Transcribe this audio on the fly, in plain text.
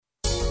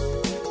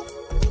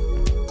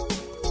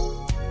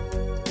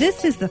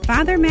This is the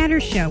Father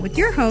Matters Show with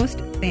your host,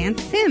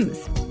 Vance Sims.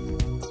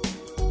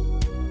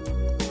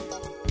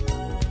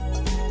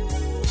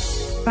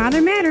 Father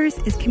Matters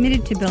is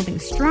committed to building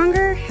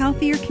stronger,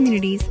 healthier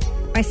communities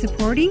by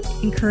supporting,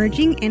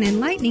 encouraging, and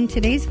enlightening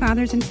today's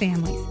fathers and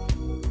families.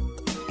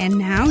 And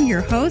now,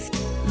 your host,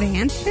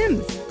 Vance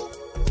Sims.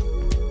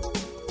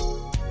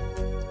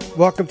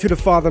 Welcome to the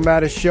Father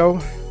Matters Show.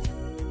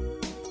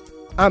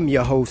 I'm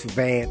your host,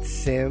 Vance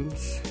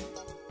Sims.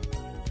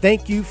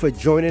 Thank you for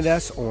joining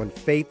us on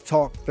Faith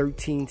Talk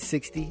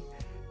 1360,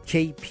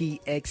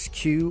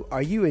 KPXQ.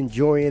 Are you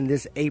enjoying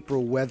this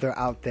April weather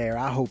out there?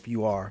 I hope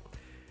you are.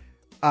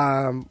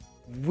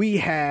 We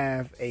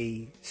have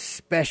a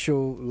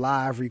special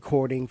live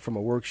recording from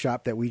a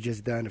workshop that we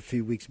just done a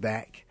few weeks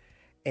back.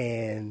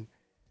 And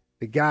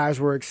the guys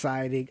were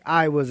excited.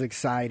 I was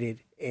excited.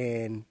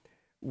 And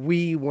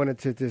we wanted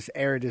to just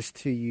air this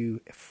to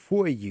you,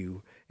 for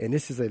you. And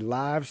this is a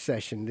live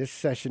session. This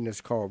session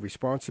is called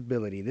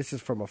Responsibility. This is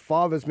from a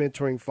Fathers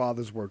Mentoring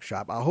Fathers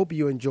workshop. I hope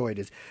you enjoy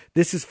this.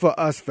 This is for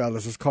us,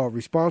 fellas. It's called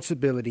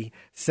Responsibility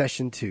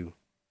Session 2.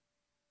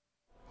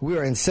 We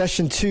are in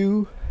Session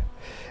 2,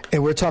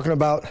 and we're talking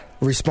about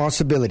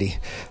responsibility.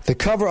 The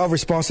cover of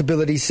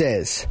Responsibility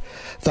says,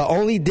 the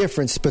only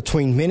difference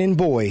between men and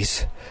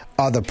boys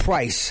are the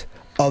price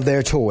of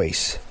their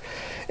toys.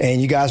 And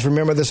you guys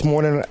remember this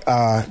morning,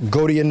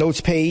 go to your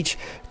notes page,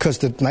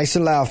 because nice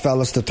and loud,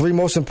 fellas, the three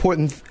most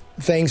important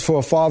things for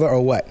a father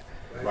are what?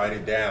 Write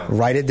it down.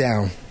 Write it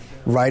down.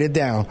 Write it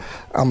down.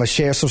 I'm going to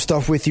share some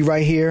stuff with you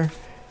right here.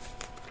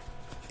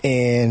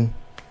 And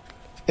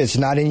it's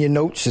not in your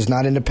notes. It's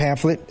not in the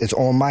pamphlet. It's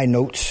on my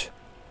notes.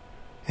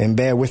 And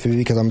bear with me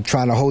because I'm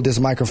trying to hold this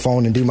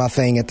microphone and do my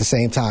thing at the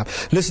same time.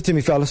 Listen to me,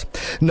 fellas.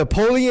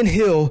 Napoleon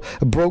Hill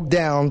broke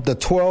down the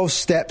 12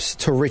 steps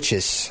to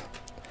riches.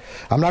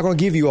 I'm not going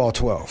to give you all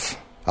 12.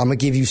 I'm going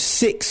to give you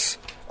 3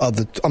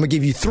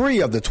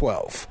 of the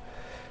 12.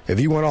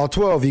 If you want all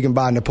 12, you can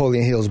buy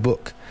Napoleon Hill's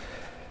book.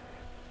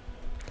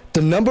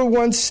 The number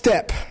one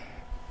step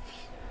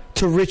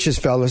to riches,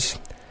 fellas,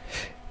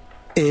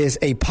 is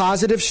a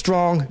positive,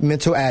 strong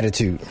mental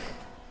attitude.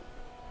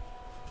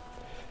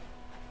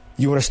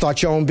 You want to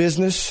start your own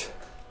business?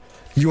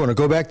 You want to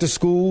go back to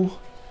school?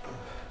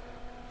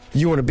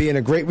 You want to be in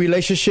a great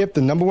relationship?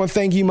 The number one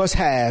thing you must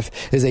have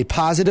is a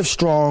positive,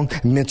 strong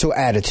mental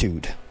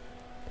attitude.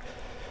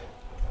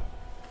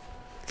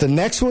 The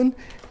next one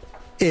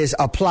is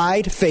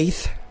applied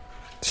faith.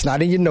 It's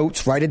not in your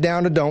notes. Write it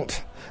down or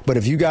don't. But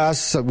if you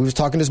guys, we was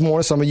talking this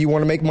morning, some of you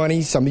want to make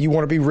money, some of you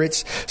want to be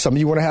rich, some of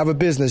you want to have a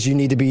business, you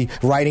need to be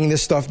writing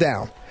this stuff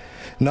down.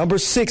 Number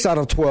 6 out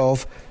of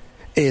 12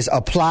 is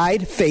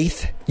applied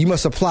faith. You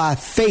must apply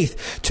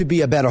faith to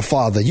be a better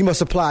father. You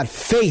must apply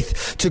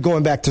faith to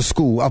going back to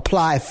school.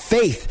 Apply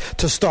faith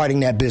to starting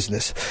that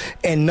business.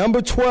 And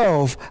number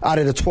 12 out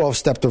of the 12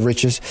 step to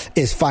riches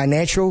is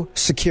financial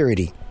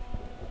security.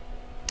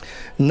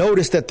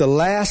 Notice that the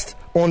last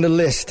on the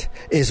list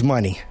is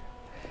money.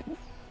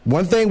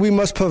 One thing we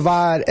must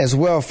provide as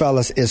well,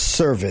 fellas, is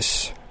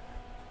service.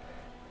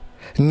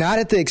 Not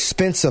at the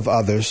expense of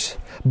others,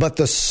 but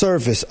the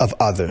service of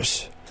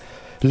others.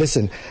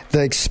 Listen,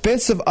 the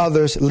expense of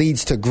others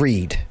leads to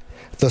greed.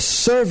 The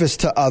service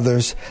to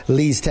others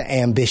leads to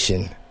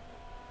ambition.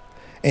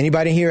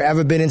 Anybody here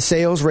ever been in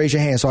sales? Raise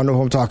your hand so I know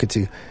who I'm talking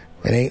to.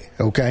 It ain't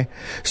okay.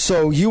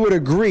 So you would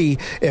agree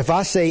if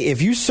I say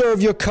if you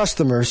serve your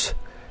customers,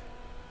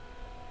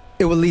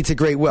 it will lead to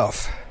great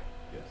wealth.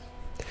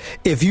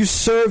 If you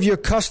serve your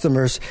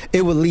customers,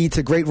 it will lead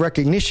to great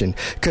recognition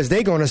because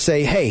they're going to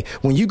say, hey,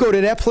 when you go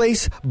to that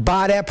place,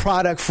 buy that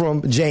product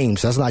from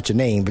James. That's not your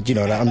name, but you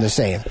know, I'm just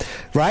saying,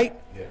 right?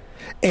 Yeah.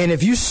 And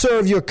if you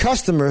serve your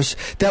customers,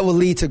 that will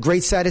lead to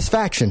great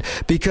satisfaction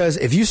because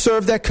if you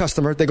serve that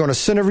customer, they're going to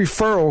send a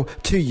referral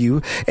to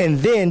you and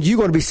then you're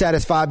going to be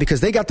satisfied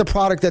because they got the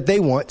product that they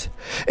want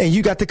and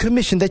you got the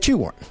commission that you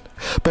want.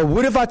 But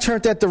what if I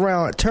turned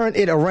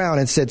it around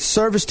and said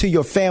service to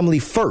your family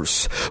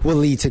first will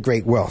lead to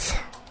great wealth.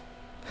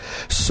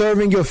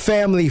 Serving your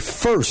family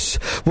first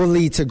will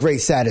lead to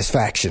great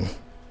satisfaction.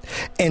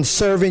 And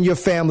serving your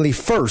family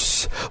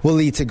first will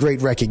lead to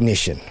great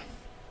recognition.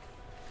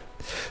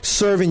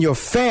 Serving your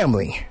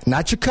family,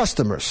 not your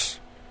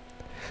customers.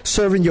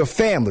 Serving your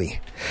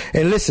family.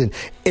 And listen,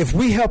 if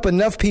we help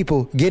enough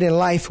people get in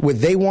life what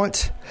they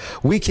want,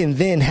 we can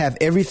then have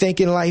everything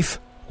in life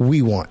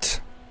we want.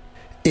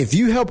 If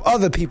you help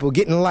other people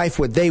get in life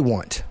what they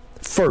want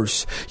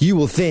first, you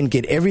will then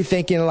get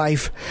everything in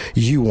life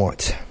you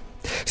want.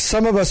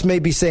 Some of us may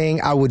be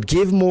saying, I would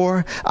give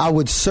more, I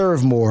would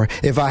serve more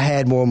if I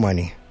had more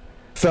money.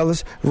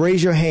 Fellas,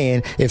 raise your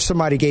hand. If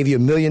somebody gave you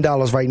 $1 million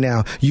right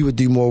now, you would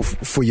do more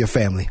for your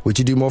family. Would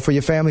you do more for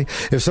your family?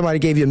 If somebody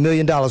gave you $1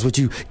 million, would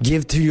you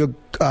give to your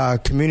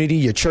community,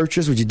 your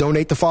churches? Would you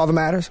donate to Father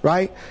Matters,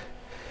 right?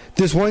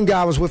 This one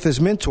guy was with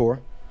his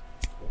mentor.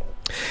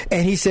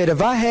 And he said,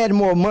 if I had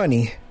more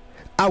money,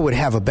 I would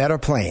have a better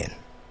plan.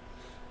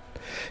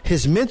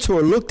 His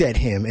mentor looked at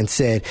him and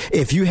said,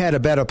 if you had a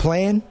better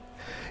plan,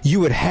 you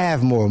would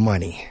have more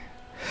money.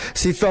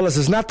 See, fellas,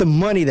 it's not the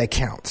money that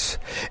counts.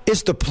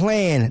 It's the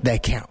plan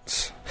that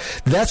counts.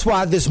 That's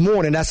why this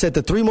morning I said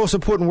the 3 most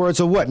important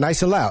words are what?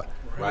 Nice and loud.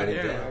 Write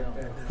it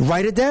down.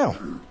 Write it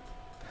down.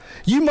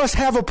 You must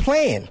have a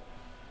plan.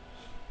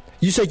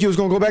 You said you was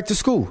going to go back to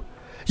school.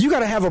 You got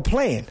to have a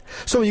plan.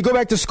 So when you go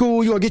back to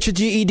school, you're going to get your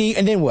GED,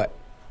 and then what?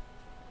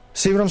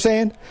 See what I'm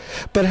saying?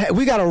 But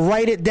we got to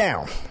write it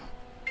down.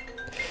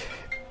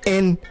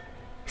 And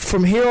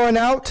from here on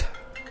out,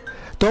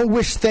 don't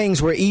wish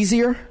things were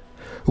easier.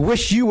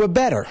 Wish you were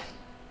better.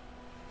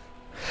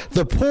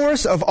 The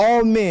poorest of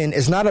all men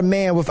is not a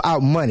man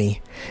without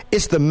money.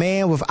 It's the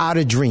man without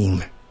a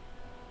dream.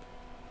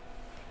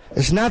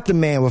 It's not the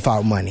man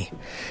without money.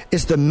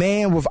 It's the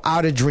man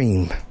without a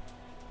dream.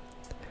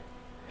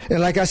 And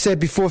like I said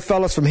before,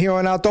 fellas, from here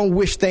on out, don't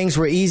wish things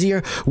were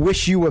easier.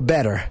 Wish you were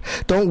better.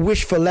 Don't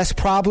wish for less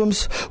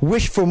problems.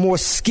 Wish for more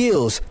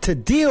skills to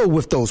deal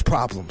with those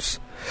problems.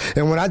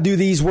 And when I do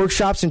these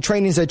workshops and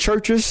trainings at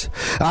churches,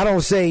 I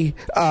don't say,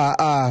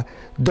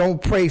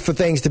 don't pray for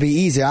things to be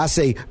easier. I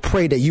say,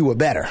 pray that you were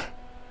better.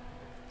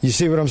 You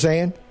see what I'm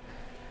saying?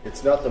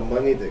 It's not the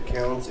money that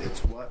counts.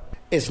 It's what?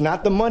 It's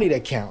not the money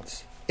that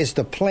counts. It's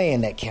the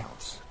plan that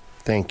counts.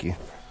 Thank you.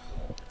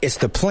 It's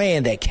the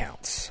plan that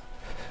counts.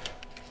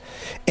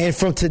 And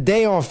from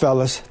today on,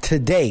 fellas,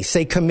 today,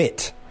 say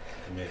commit.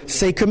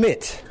 Say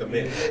commit.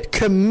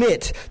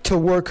 Commit to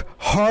work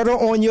harder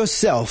on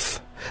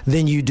yourself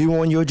than you do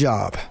on your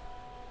job.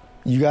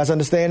 You guys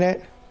understand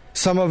that?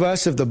 Some of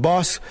us, if the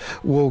boss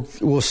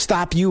will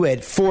stop you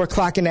at 4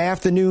 o'clock in the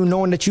afternoon,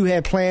 knowing that you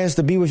had plans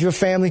to be with your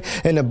family,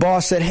 and the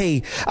boss said,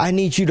 hey, I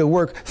need you to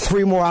work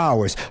 3 more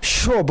hours.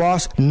 Sure,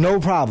 boss, no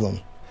problem.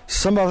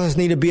 Some of us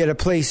need to be at a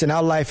place in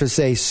our life and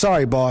say,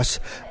 sorry, boss,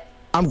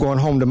 I'm going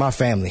home to my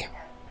family.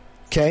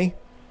 Okay?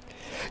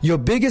 Your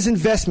biggest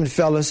investment,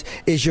 fellas,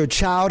 is your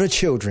child or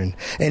children.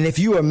 And if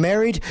you are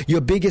married,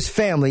 your biggest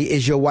family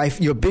is your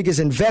wife. Your biggest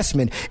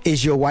investment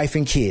is your wife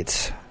and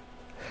kids.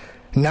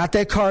 Not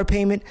that car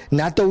payment,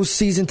 not those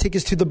season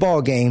tickets to the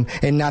ball game,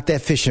 and not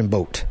that fishing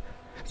boat.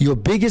 Your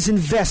biggest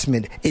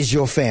investment is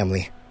your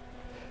family.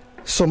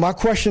 So my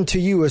question to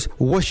you is,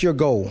 what's your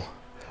goal?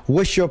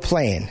 What's your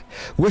plan?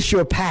 What's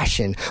your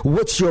passion?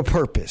 What's your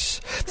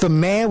purpose? The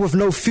man with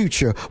no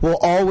future will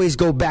always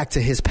go back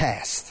to his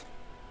past.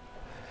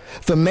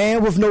 The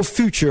man with no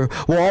future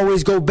will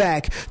always go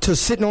back to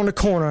sitting on the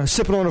corner,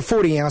 sipping on a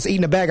 40 ounce,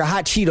 eating a bag of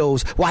hot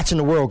Cheetos, watching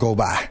the world go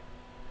by.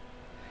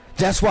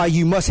 That's why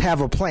you must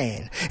have a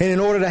plan. And in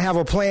order to have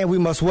a plan, we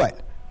must what?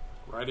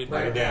 Write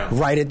it down.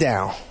 Write it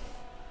down.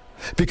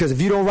 Because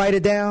if you don't write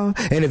it down,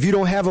 and if you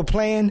don't have a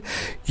plan,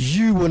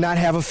 you will not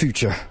have a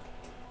future.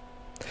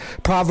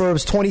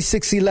 Proverbs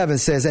 26:11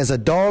 says, as a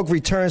dog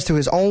returns to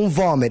his own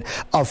vomit,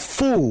 a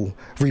fool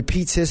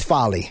repeats his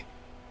folly.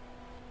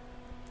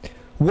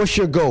 What's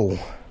your goal?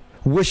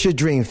 What's your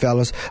dream,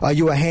 fellas? Are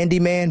you a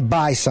handyman?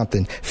 Buy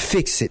something,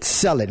 fix it,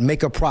 sell it,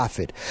 make a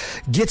profit.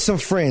 Get some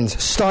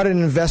friends, start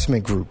an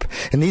investment group.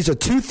 And these are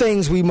 2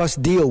 things we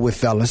must deal with,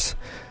 fellas.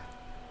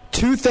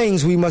 2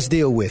 things we must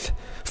deal with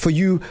for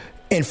you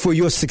and for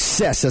your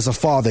success as a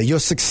father, your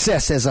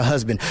success as a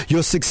husband,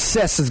 your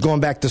success as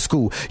going back to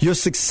school, your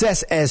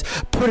success as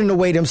putting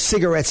away them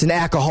cigarettes and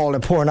alcohol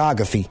and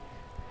pornography.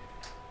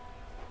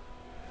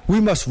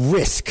 We must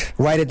risk.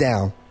 Write it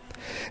down.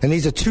 And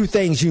these are 2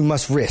 things you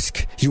must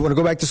risk. You want to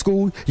go back to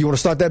school? You want to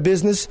start that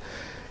business?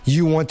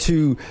 You want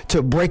to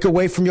break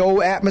away from your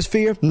old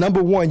atmosphere?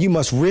 Number 1, you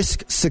must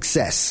risk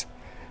success.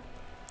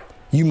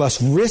 You must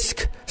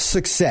risk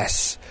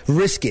success.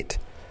 Risk it.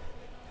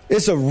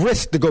 It's a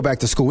risk to go back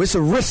to school. It's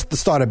a risk to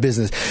start a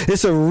business.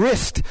 It's a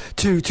risk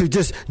to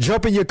just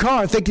jump in your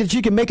car and think that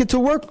you can make it to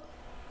work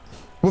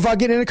without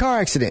getting in a car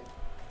accident.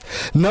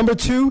 Number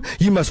 2,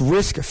 you must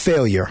risk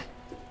failure.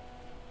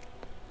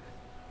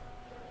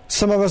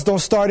 Some of us don't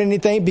start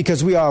anything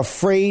because we are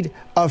afraid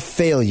of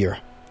failure.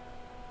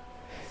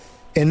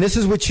 And this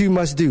is what you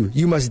must do.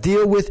 You must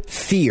deal with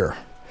fear.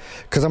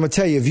 Because I'm going to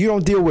tell you, if you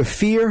don't deal with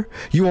fear,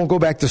 you won't go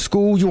back to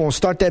school. You won't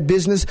start that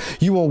business.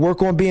 You won't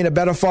work on being a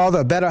better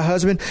father, a better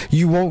husband.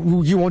 You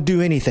won't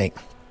do anything.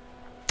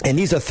 And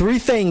these are 3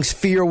 things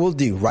fear will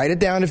do. Write it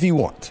down if you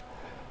want.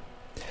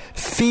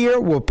 Fear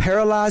will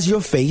paralyze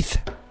your faith.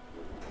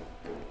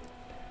 I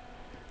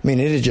mean,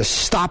 it'll just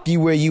stop you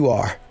where you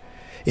are.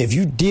 If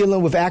you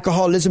dealing with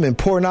alcoholism and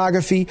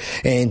pornography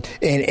and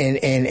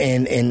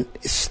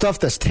stuff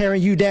that's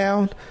tearing you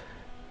down,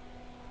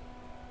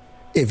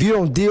 if you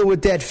don't deal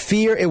with that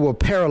fear, it will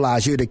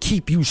paralyze you to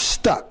keep you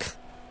stuck.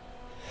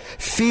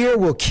 Fear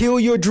will kill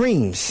your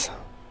dreams.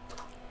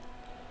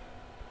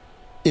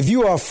 If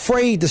you are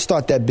afraid to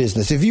start that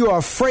business, if you are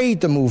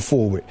afraid to move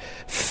forward,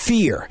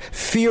 fear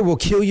will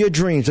kill your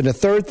dreams. And the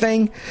 3rd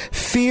thing,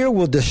 fear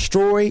will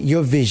destroy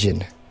your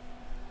vision.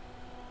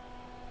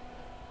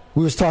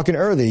 We was talking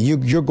earlier.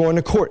 You're going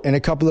to court in a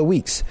couple of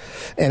weeks.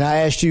 And I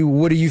asked you,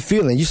 what are you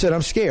feeling? You said,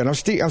 I'm scared. I'm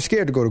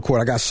scared to go to court.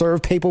 I got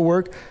served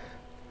paperwork.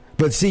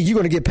 But see, you're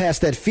going to get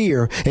past that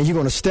fear, and you're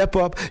going to step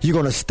up, you're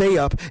going to stay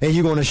up, and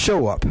you're going to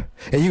show up.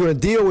 And you're going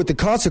to deal with the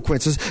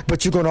consequences,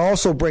 but you're going to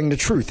also bring the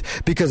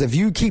truth. Because if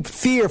you keep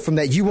fear from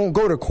that, you won't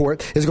go to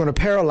court. It's going to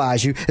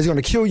paralyze you. It's going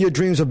to kill your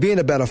dreams of being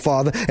a better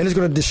father, and it's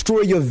going to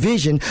destroy your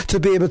vision to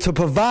be able to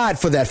provide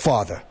for that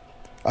father.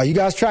 Are you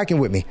guys tracking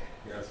with me?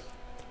 Yes.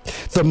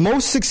 The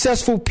most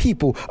successful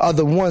people are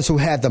the ones who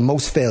had the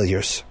most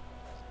failures.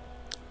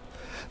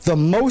 The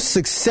most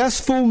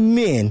successful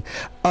men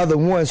are the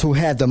ones who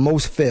had the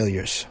most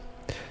failures.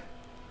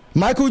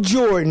 Michael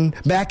Jordan,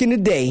 back in the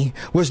day,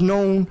 was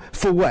known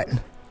for what?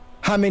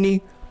 How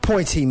many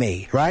points he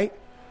made, right?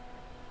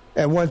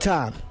 At one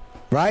time,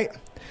 right?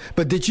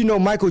 But did you know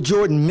Michael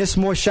Jordan missed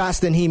more shots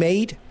than he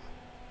made?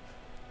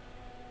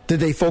 Did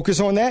they focus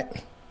on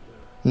that?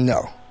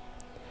 No.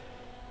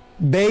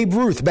 Babe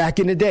Ruth, back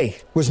in the day,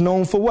 was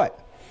known for what?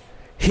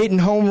 Hitting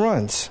home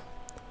runs.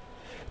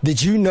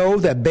 Did you know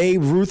that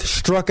Babe Ruth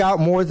struck out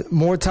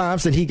more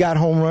times than he got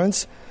home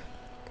runs?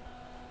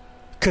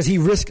 Because he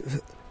risked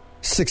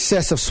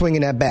success of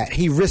swinging that bat.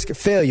 He risked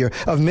failure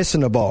of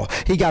missing the ball.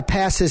 He got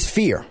past his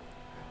fear.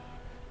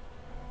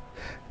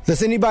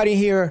 Does anybody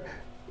here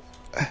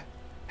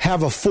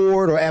have a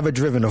Ford or ever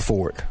driven a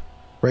Ford?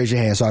 Raise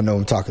your hand so I know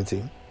I'm talking to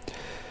you.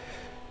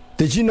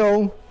 Did you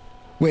know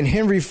when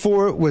Henry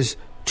Ford was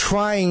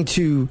trying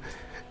to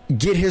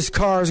get his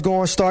cars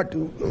going, start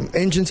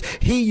engines,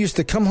 he used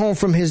to come home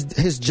from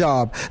his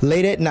job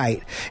late at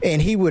night,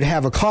 and he would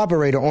have a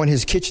carburetor on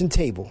his kitchen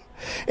table.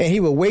 And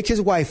he would wake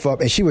his wife up,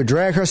 and she would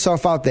drag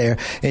herself out there,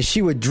 and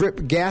she would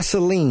drip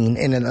gasoline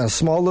in a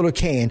small little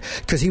can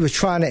because he was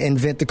trying to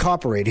invent the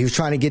carburetor. He was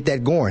trying to get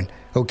that going,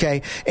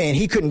 okay? And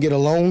he couldn't get a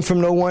loan from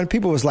no one.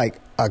 People was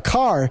like, a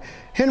car?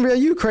 Henry, are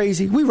you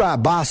crazy? We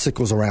ride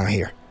bicycles around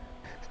here.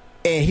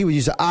 And he would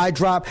use an eye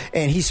drop,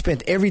 and he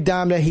spent every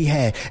dime that he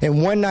had.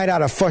 And one night,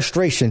 out of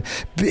frustration,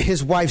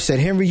 his wife said,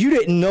 Henry, you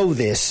didn't know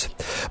this,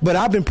 but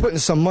I've been putting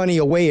some money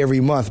away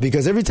every month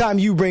because every time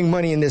you bring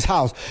money in this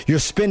house, you're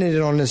spending it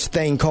on this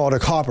thing called a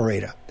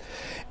carburetor.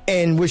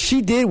 And what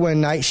she did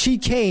one night, she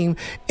came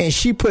and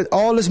she put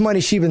all this money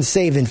she'd been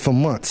saving for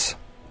months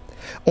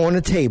on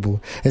the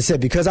table and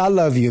said, because I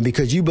love you and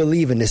because you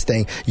believe in this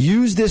thing,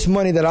 use this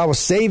money that I was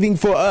saving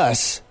for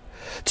us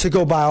to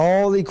go buy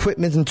all the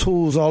equipment and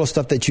tools, all the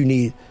stuff that you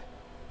need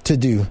to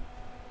do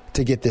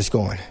to get this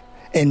going.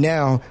 And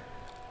now,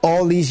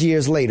 all these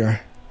years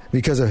later,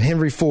 because of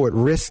Henry Ford,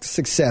 risk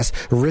success,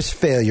 risk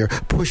failure,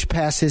 push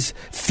past his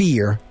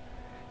fear,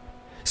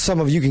 some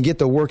of you can get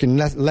to work in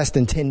less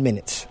than 10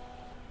 minutes.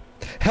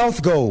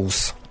 Health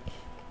goals.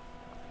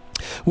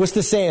 What's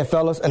the saying,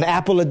 fellas? An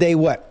apple a day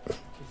what?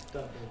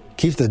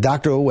 Keeps the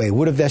doctor away.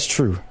 What if that's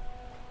true?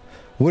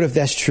 What if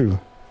that's true?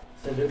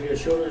 So there'd be a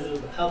shortage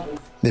of apples.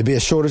 There'd be a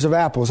shortage of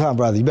apples, huh,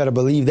 brother? You better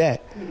believe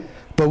that.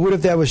 But what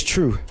if that was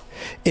true?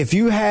 If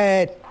you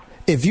had,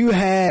 I'm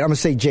going to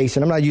say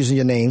Jason, I'm not using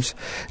your names.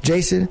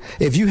 Jason,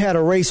 if you had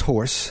a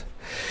racehorse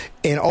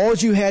and all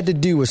you had to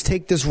do was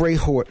take this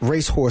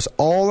racehorse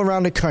all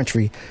around the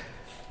country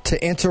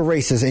to enter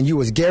races and you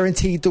was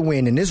guaranteed to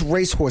win, and this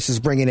racehorse is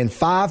bringing in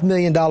 $5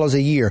 million a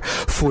year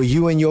for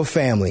you and your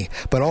family.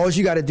 But all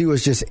you got to do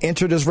is just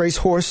enter this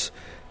racehorse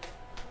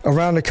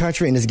around the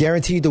country and is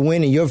guaranteed to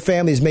win, and your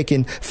family is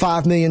making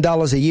 $5 million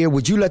a year,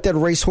 would you let that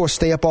racehorse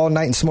stay up all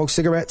night and smoke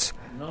cigarettes?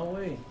 No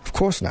way. Of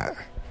course not.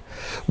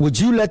 Would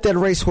you let that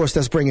racehorse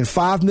that's bringing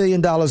 $5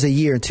 million a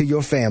year to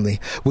your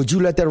family, would you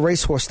let that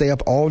racehorse stay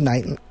up all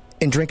night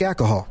and drink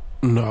alcohol?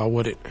 No, I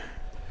wouldn't.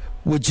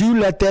 Would you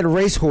let that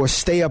racehorse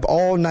stay up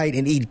all night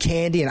and eat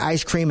candy and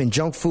ice cream and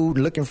junk food,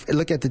 look at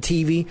the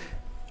TV?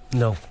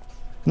 No.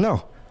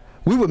 No.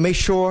 We would make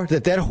sure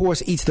that that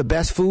horse eats the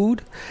best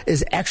food,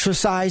 is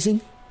exercising,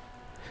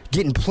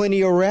 getting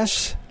plenty of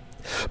rest.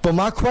 But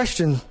my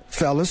question,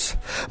 fellas,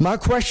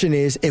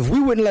 is, if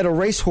we wouldn't let a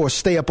racehorse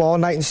stay up all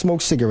night and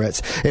smoke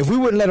cigarettes, if we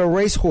wouldn't let a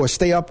racehorse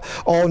stay up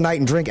all night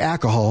and drink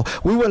alcohol,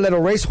 we wouldn't let a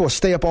racehorse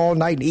stay up all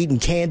night and eating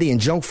candy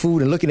and junk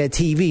food and looking at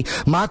TV.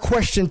 My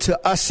question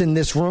to us in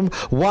this room,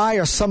 why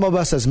are some of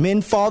us as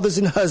men, fathers,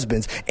 and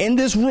husbands in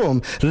this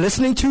room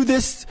listening to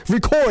this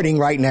recording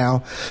right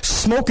now,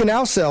 smoking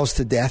ourselves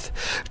to death,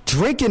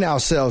 drinking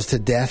ourselves to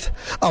death,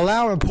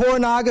 allowing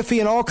pornography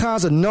and all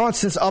kinds of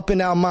nonsense up in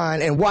our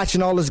mind and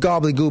watching all this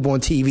gobbledygook on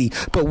TV,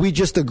 but we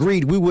just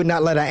agreed we would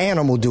not let an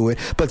animal do it,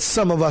 but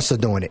some of us are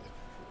doing it.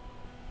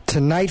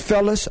 Tonight,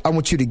 fellas, I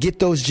want you to get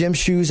those gym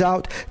shoes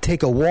out,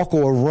 take a walk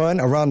or a run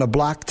around the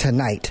block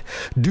tonight.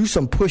 Do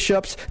some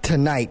push-ups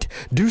tonight.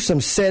 Do some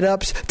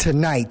set-ups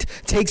tonight.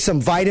 Take some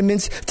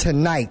vitamins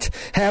tonight.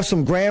 Have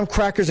some graham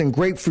crackers and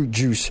grapefruit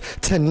juice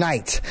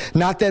tonight.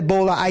 Not that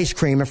bowl of ice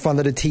cream in front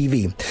of the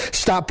TV.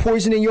 Stop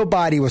poisoning your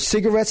body with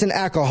cigarettes and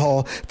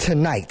alcohol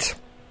tonight.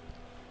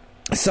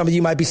 Some of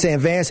you might be saying,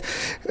 Vance,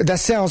 that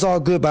sounds all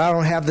good, but I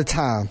don't have the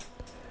time.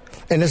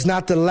 And it's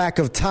not the lack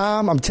of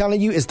time. I'm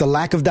telling you, it's the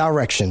lack of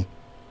direction.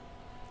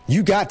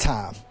 You got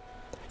time.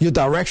 Your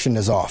direction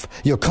is off.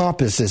 Your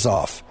compass is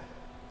off.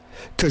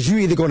 Because you're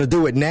either going to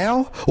do it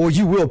now or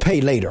you will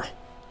pay later.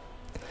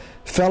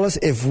 Fellas,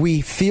 if we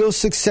feel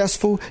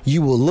successful,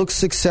 you will look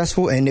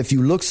successful. And if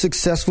you look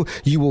successful,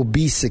 you will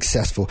be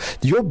successful.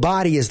 Your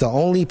body is the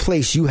only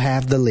place you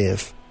have to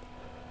live.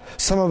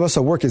 Some of us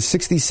are working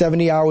 60,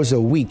 70 hours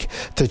a week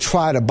to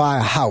try to buy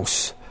a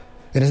house.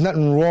 And there's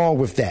nothing wrong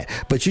with that.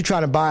 But you're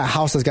trying to buy a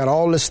house that's got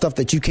all this stuff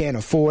that you can't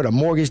afford, a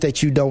mortgage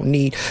that you don't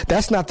need.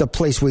 That's not the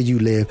place where you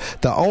live.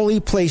 The only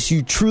place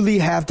you truly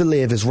have to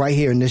live is right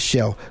here in this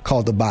shell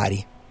called the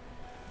body.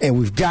 And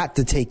we've got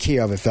to take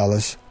care of it,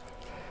 fellas.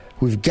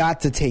 We've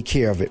got to take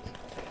care of it.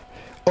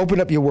 Open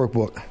up your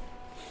workbook.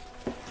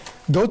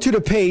 Go to the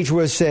page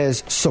where it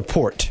says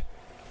support.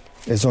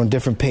 It's on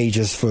different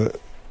pages for,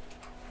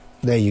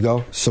 there you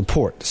go,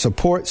 support,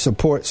 support,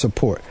 support,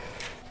 support.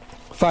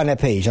 Find that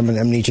page. I'm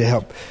gonna need your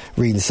help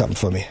reading something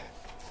for me.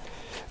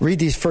 Read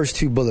these first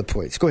 2 bullet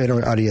points. Go ahead,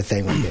 out of your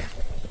thing right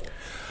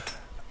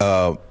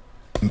there.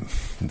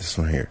 This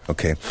one here.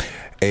 Okay.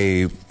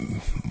 A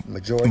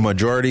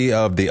majority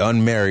of the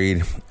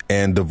unmarried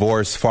and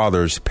divorced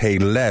fathers pay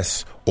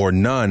less or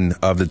none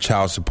of the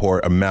child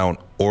support amount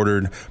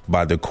ordered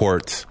by the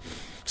courts.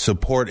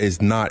 Support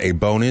is not a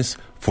bonus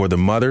for the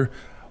mother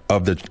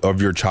of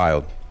your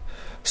child.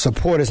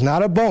 Support is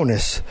not a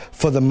bonus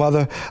for the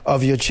mother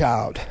of your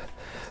child.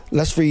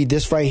 Let's read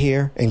this right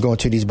here and go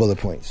into these bullet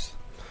points.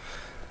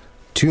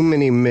 Too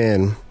many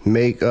men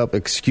make up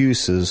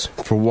excuses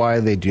for why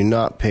they do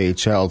not pay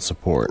child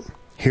support.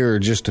 Here are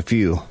just a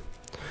few.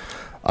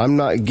 I'm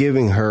not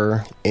giving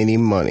her any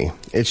money.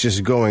 It's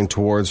just going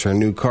towards her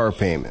new car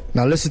payment.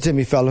 Now listen to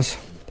me, fellas.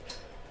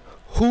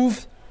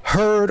 Who've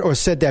heard or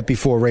said that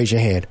before? Raise your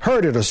hand.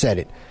 Heard it or said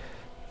it?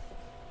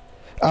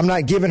 I'm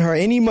not giving her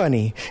any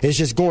money. It's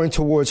just going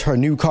towards her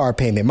new car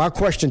payment. My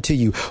question to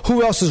you,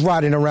 who else is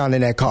riding around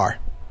in that car?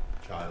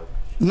 Child.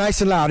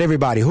 Nice and loud,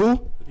 everybody.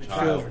 Who? The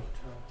child.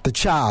 The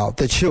child,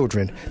 the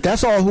children.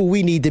 That's all who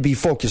we need to be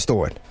focused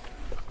on.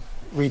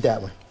 Read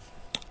that one.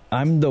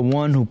 I'm the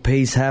one who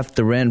pays half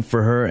the rent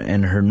for her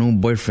and her new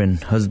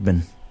boyfriend,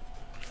 husband.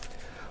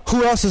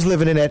 Who else is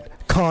living in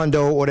that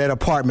condo or that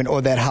apartment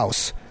or that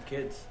house?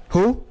 Kids.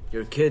 Who?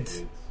 Your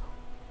kids.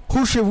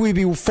 Who should we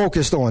be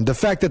focused on? The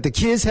fact that the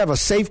kids have a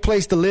safe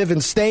place to live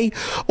and stay,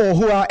 or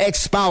who our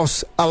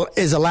ex-spouse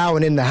is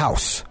allowing in the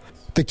house?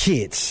 The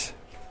kids.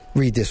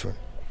 Read this one.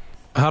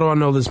 How do I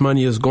know this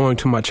money is going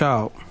to my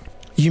child?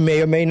 You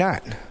may or may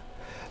not.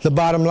 The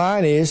bottom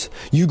line is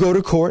you go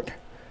to court.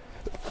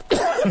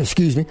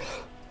 Excuse me.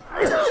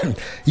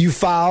 You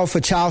file for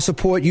child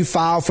support. You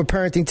file for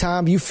parenting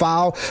time. You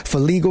file for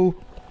legal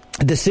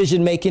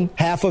decision making,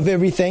 half of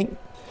everything.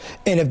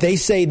 And if they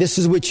say this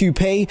is what you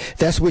pay,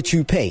 that's what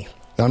you pay.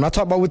 Now, I'm not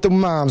talking about with the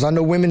moms. I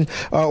know women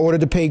are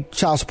ordered to pay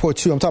child support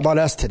too. I'm talking about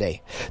us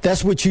today.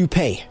 That's what you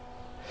pay.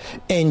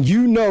 And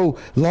you know,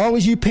 long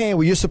as you paying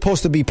what you're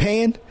supposed to be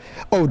paying,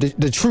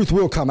 the truth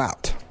will come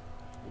out.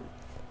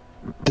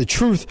 The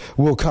truth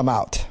will come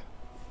out.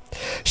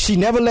 She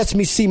never lets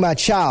me see my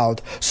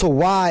child, so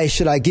why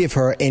should I give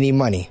her any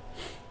money?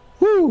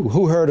 Woo,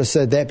 who heard or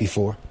said that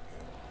before?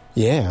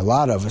 Yeah, a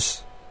lot of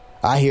us.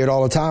 I hear it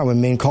all the time when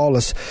men call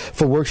us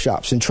for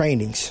workshops and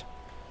trainings.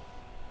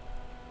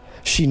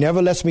 She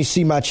never lets me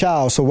see my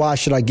child, so why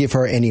should I give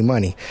her any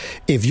money?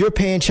 If you're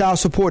paying child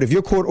support, if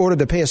you're court ordered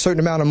to pay a certain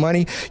amount of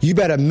money, you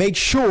better make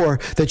sure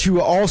that you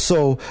are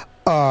also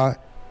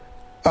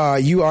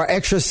you are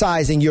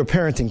exercising your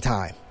parenting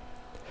time.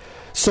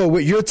 So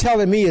what you're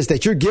telling me is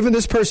that you're giving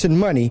this person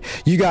money.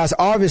 You guys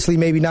obviously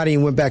maybe not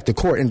even went back to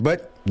court.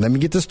 But let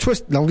me get this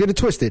don't get it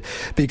twisted,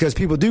 because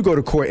people do go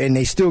to court and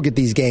they still get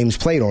these games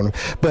played on them.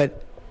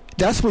 But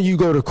that's when you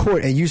go to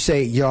court and you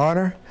say, Your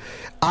Honor,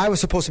 I was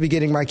supposed to be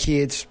getting my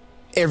kids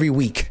every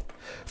week.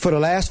 For the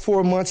last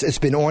 4 months, it's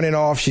been on and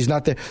off. She's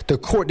not there. The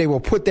court, they will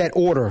put that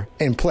order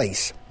in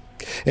place.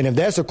 And if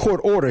there's a court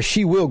order,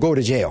 she will go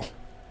to jail.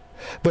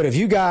 But if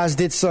you guys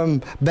did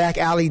some back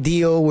alley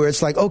deal where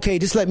it's like, okay,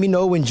 just let me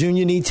know when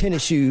Junior needs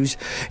tennis shoes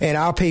and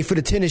I'll pay for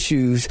the tennis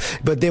shoes.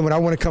 But then when I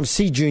want to come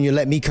see Junior,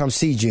 let me come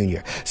see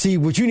Junior. See,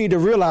 what you need to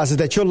realize is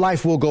that your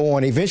life will go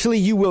on. Eventually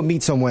you will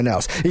meet someone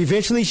else.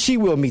 Eventually she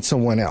will meet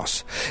someone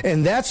else.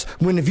 And that's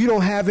when, if you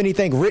don't have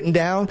anything written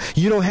down,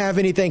 you don't have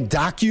anything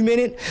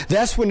documented,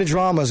 that's when the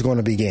drama is going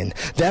to begin.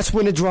 That's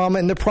when the drama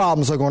and the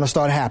problems are going to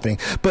start happening.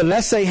 But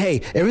let's say,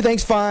 hey,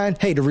 everything's fine.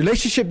 Hey, the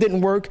relationship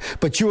didn't work,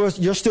 but you're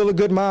still a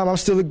good mom. I'm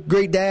still a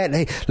great dad.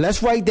 Hey,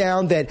 let's write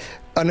down that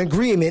an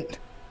agreement,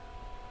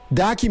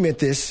 document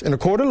this in a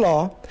court of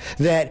law,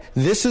 that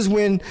this is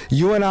when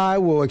you and I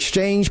will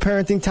exchange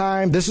parenting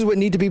time. This is what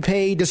need to be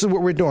paid. This is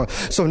what we're doing.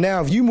 So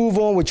now if you move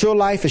on with your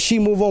life and she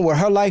move on with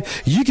her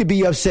life, you could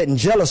be upset and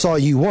jealous all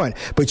you want,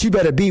 but you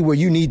better be where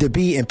you need to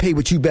be and pay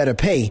what you better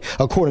pay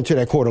according to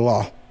that court of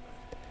law.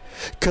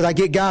 Because I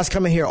get guys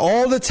coming here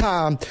all the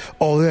time.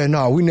 Oh, yeah,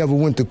 no, we never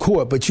went to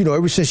court. But,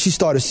 ever since she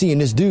started seeing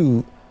this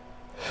dude,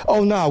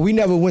 oh, no, we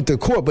never went to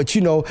court, but,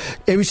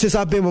 ever since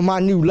I've been with my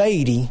new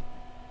lady.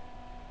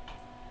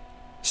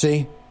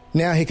 See,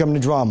 now here come the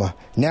drama.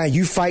 Now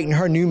you fighting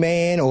her new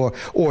man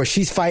or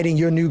she's fighting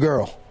your new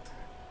girl.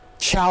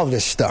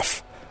 Childish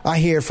stuff. I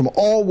hear it from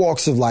all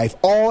walks of life,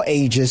 all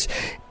ages,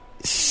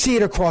 see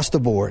it across the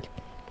board.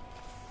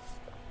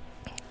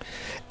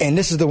 And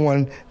this is the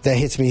one that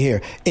hits me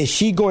here. Is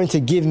she going to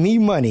give me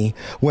money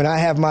when I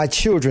have my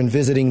children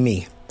visiting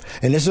me?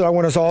 And this is what I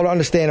want us all to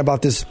understand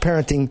about this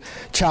parenting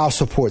child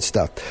support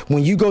stuff.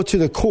 When you go to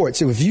the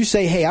courts, if you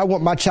say, hey, I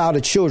want my child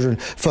or children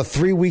for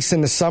 3 weeks in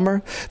the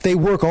summer, they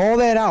work all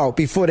that out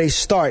before they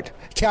start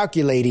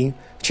calculating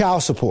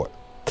child support.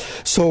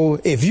 So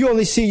if you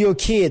only see your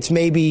kids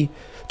maybe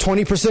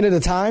 20% of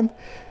the time,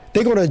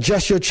 they're going to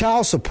adjust your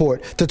child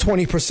support to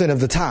 20% of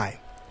the time.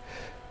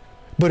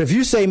 But if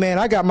you say, man,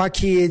 I got my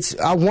kids,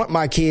 I want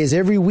my kids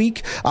every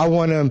week. I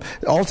want them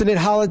alternate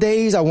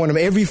holidays. I want them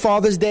every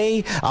Father's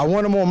Day. I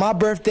want them on my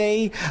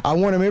birthday. I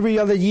want them every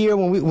other year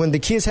when the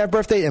kids have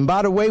birthday. And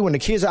by the way, when the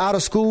kids are out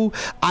of school,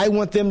 I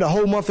want them the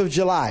whole month of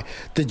July.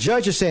 The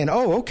judge is saying,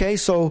 oh, okay,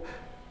 so,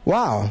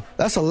 wow,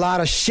 that's a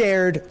lot of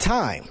shared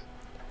time.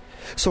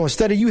 So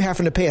instead of you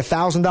having to pay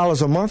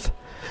 $1,000 a month,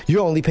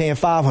 you're only paying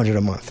 $500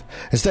 a month.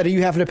 Instead of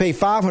you having to pay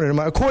 $500 a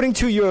month, according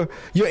to your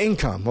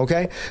income,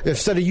 okay?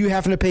 Instead of you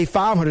having to pay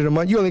 $500 a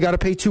month, you only got to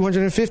pay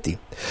 $250.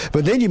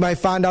 But then you might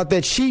find out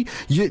that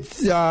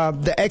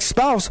the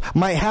ex-spouse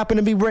might happen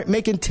to be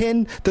making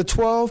 $10,000 to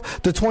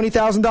 $12,000 to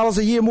 $20,000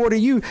 a year more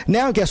than you.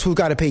 Now guess who's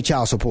got to pay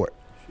child support?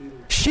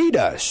 She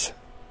does.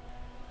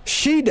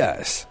 She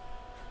does.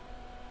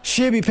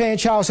 She'll be paying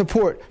child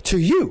support to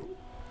you.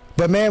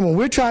 But, man, when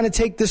we're trying to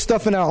take this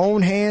stuff in our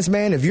own hands,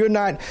 man, if you're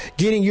not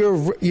getting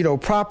your, you're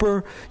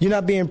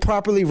not being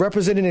properly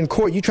represented in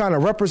court, you're trying to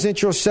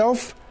represent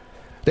yourself,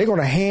 they're going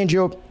to hand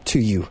you up to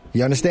you.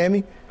 You understand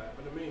me?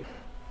 Happened to me.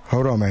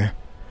 Hold on, man.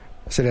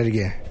 Say that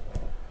again.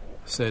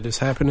 Said this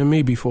happened to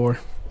me before.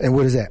 And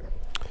what is that?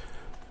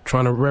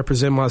 Trying to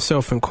represent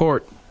myself in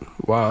court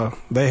while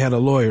they had a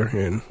lawyer,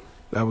 and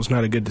that was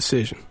not a good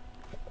decision.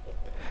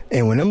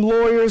 And when them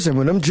lawyers and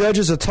when them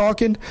judges are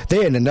talking,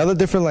 they're in another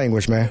different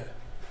language, man.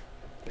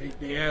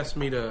 They asked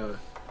me to,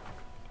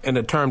 in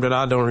a term that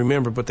I don't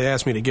remember, but they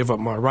asked me to give up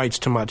my rights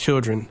to my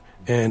children,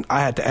 and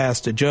I had to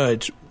ask the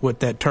judge what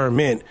that term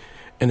meant,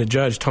 and the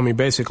judge told me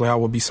basically I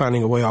would be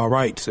signing away all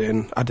rights,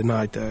 and I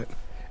denied that.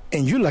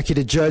 And you're lucky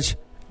the judge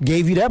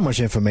gave you that much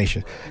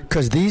information,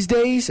 because these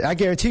days, I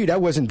guarantee you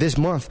that wasn't this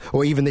month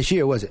or even this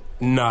year, was it?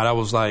 No, that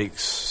was like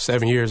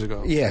 7 years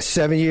ago. Yeah,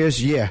 7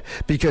 years, yeah.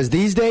 Because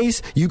these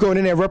days, you going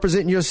in there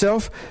representing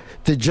yourself,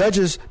 the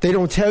judges, they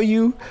don't tell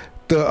you.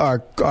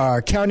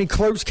 Our county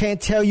clerks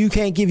can't tell you,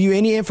 can't give you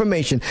any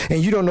information,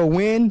 and you don't know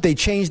when they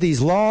change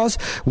these laws.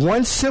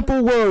 One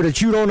simple word that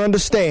you don't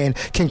understand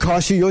can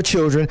cost you your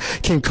children,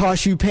 can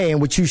cost you paying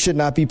what you should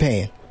not be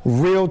paying.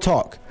 Real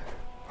talk.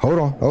 Hold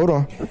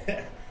on.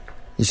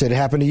 You said it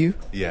happened to you?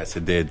 Yes,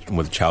 it did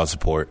with child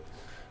support.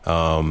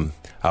 I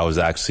was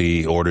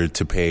actually ordered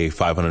to pay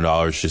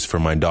 $500 just for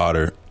my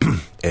daughter,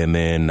 and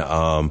then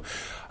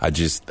I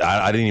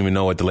didn't even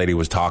know what the lady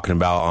was talking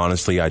about.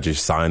 Honestly, I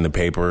just signed the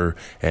paper,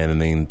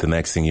 and then the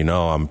next thing you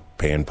know, I'm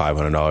paying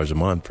 $500 a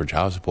month for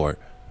child support.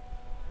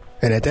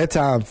 And at that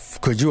time,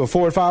 could you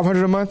afford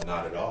 $500 a month?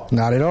 Not at all.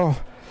 Not at all.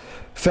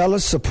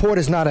 Fellas, support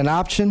is not an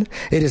option.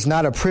 It is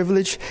not a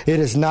privilege. It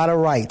is not a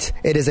right.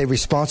 It is a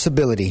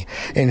responsibility.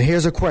 And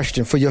here's a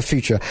question for your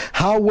future.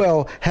 How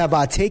well have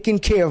I taken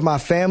care of my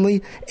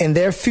family and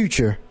their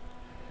future?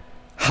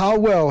 How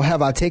well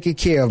have I taken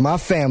care of my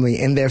family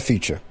and their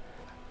future?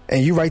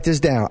 And you write this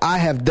down. I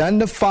have done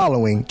the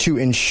following to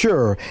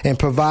ensure and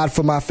provide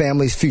for my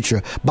family's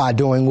future by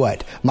doing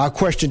what? My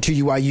question to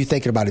you while you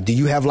thinking about it. Do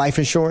you have life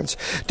insurance?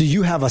 Do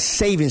you have a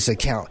savings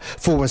account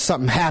for when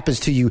something happens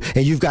to you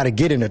and you've got to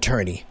get an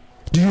attorney?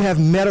 Do you have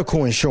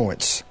medical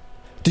insurance?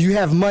 Do you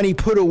have money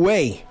put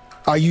away?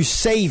 Are you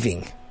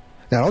saving?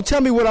 Now, don't tell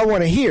me what I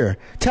want to hear.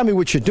 Tell me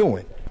what you're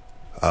doing.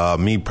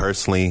 Me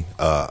personally,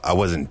 I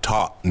wasn't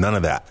taught none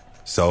of that.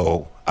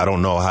 So I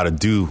don't know how to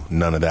do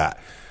none of that.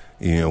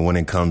 When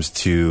it comes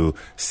to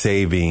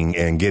saving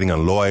and getting a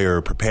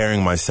lawyer,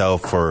 preparing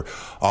myself for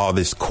all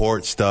this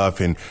court stuff.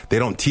 And they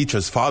don't teach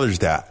us fathers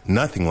that.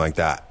 Nothing like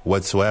that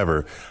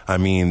whatsoever. I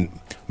mean,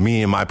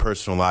 me in my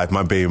personal life,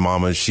 my baby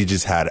mama, she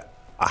just had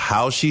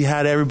how she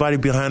had everybody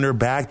behind her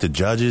back, the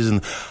judges,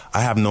 and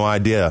I have no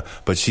idea.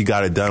 But she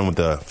got it done with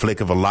the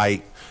flick of a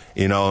light.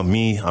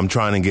 Me, I'm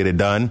trying to get it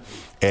done.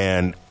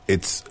 And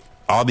it's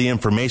all the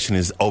information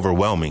is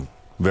overwhelming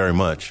very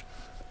much.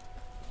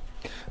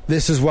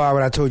 This is why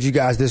when I told you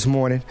guys this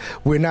morning,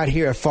 we're not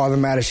here at Father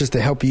Matters just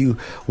to help you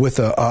with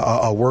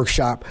a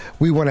workshop.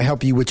 We want to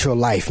help you with your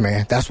life,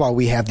 man. That's why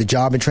we have the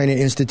Job and Training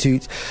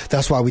Institutes.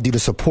 That's why we do the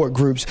support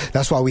groups.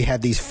 That's why we have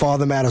these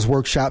Father Matters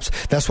workshops.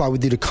 That's why we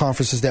do the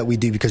conferences that we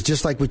do. Because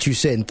just like what you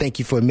said, and thank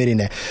you for admitting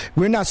that,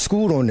 we're not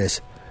schooled on this.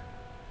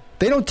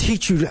 They don't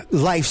teach you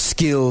life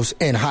skills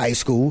in high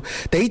school.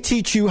 They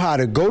teach you how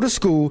to go to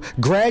school,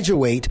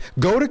 graduate,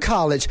 go to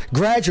college,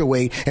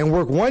 graduate, and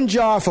work one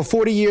job for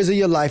 40 years of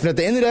your life. And at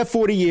the end of that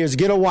 40 years,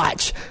 get a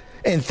watch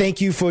and thank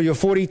you for your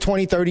 40,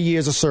 20, 30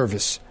 years of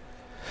service.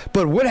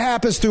 But what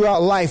happens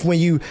throughout life when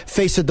you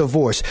face a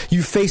divorce?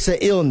 You face an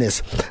illness.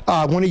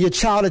 One of your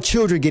child or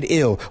children get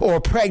ill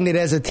or pregnant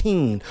as a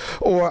teen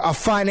or a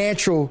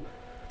financial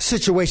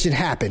situation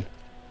happen.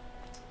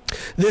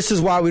 This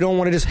is why we don't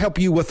want to just help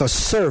you with a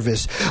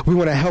service. We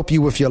want to help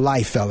you with your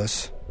life,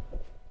 fellas.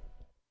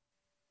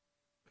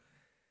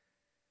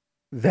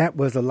 That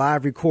was a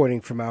live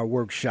recording from our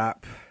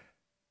workshop,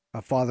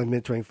 our Father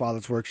Mentoring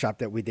Fathers workshop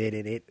that we did,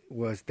 and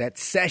that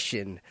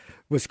session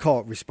was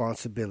called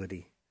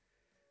Responsibility.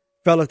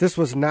 Fellas, this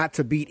was not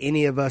to beat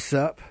any of us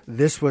up.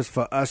 This was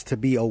for us to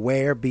be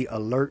aware, be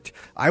alert.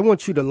 I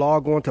want you to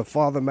log on to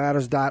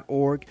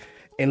fathermatters.org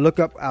and look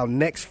up our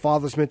next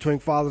Fathers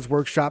Mentoring Fathers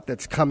workshop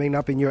that's coming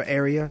up in your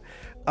area.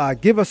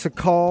 Give us a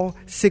call,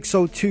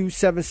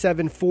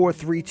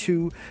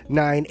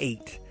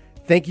 602-774-3298.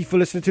 Thank you for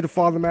listening to the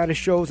Father Matters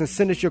shows, and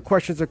send us your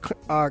questions and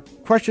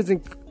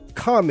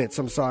comments,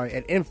 at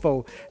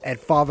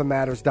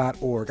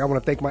info@fathermatters.org. I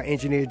want to thank my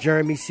engineer,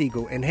 Jeremy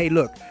Siegel. And hey,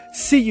 look,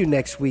 see you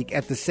next week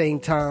at the same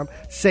time,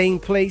 same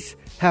place.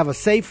 Have a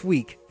safe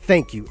week.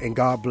 Thank you, and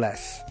God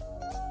bless.